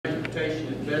Transportation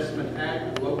Investment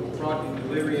Act, local project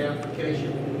delivery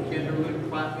application,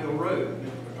 Kinderlou-Clyattville Road.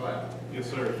 Mr. McLeod. Yes,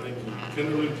 sir, thank you.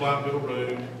 Kinderlou-Clyattville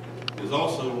Road is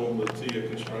also on the TIA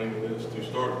constrained list to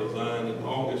start design in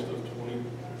August of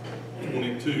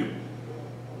 2022.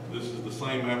 This is the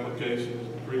same application as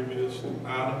the previous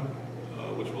item,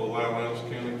 which will allow Lowndes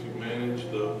County to manage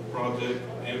the project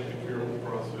and procurement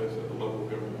process at the local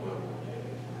government level.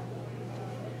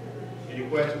 Any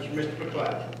questions for Mr.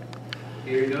 McLeod?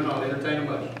 Hearing none, I'll entertain a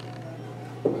motion.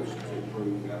 Motion to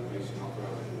approve the application,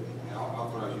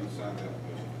 authorize you to sign the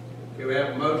application. Okay, we have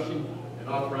a motion and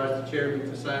authorize the chairman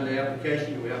to sign the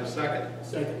application. Do we have a second?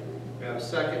 Second. We have a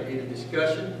second. Any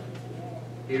discussion?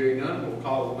 Hearing none, we'll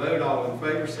call the vote. All in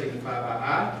favor signify by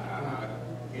aye. Aye.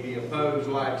 Any opposed,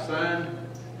 like sign.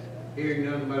 Hearing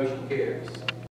none, motion carries.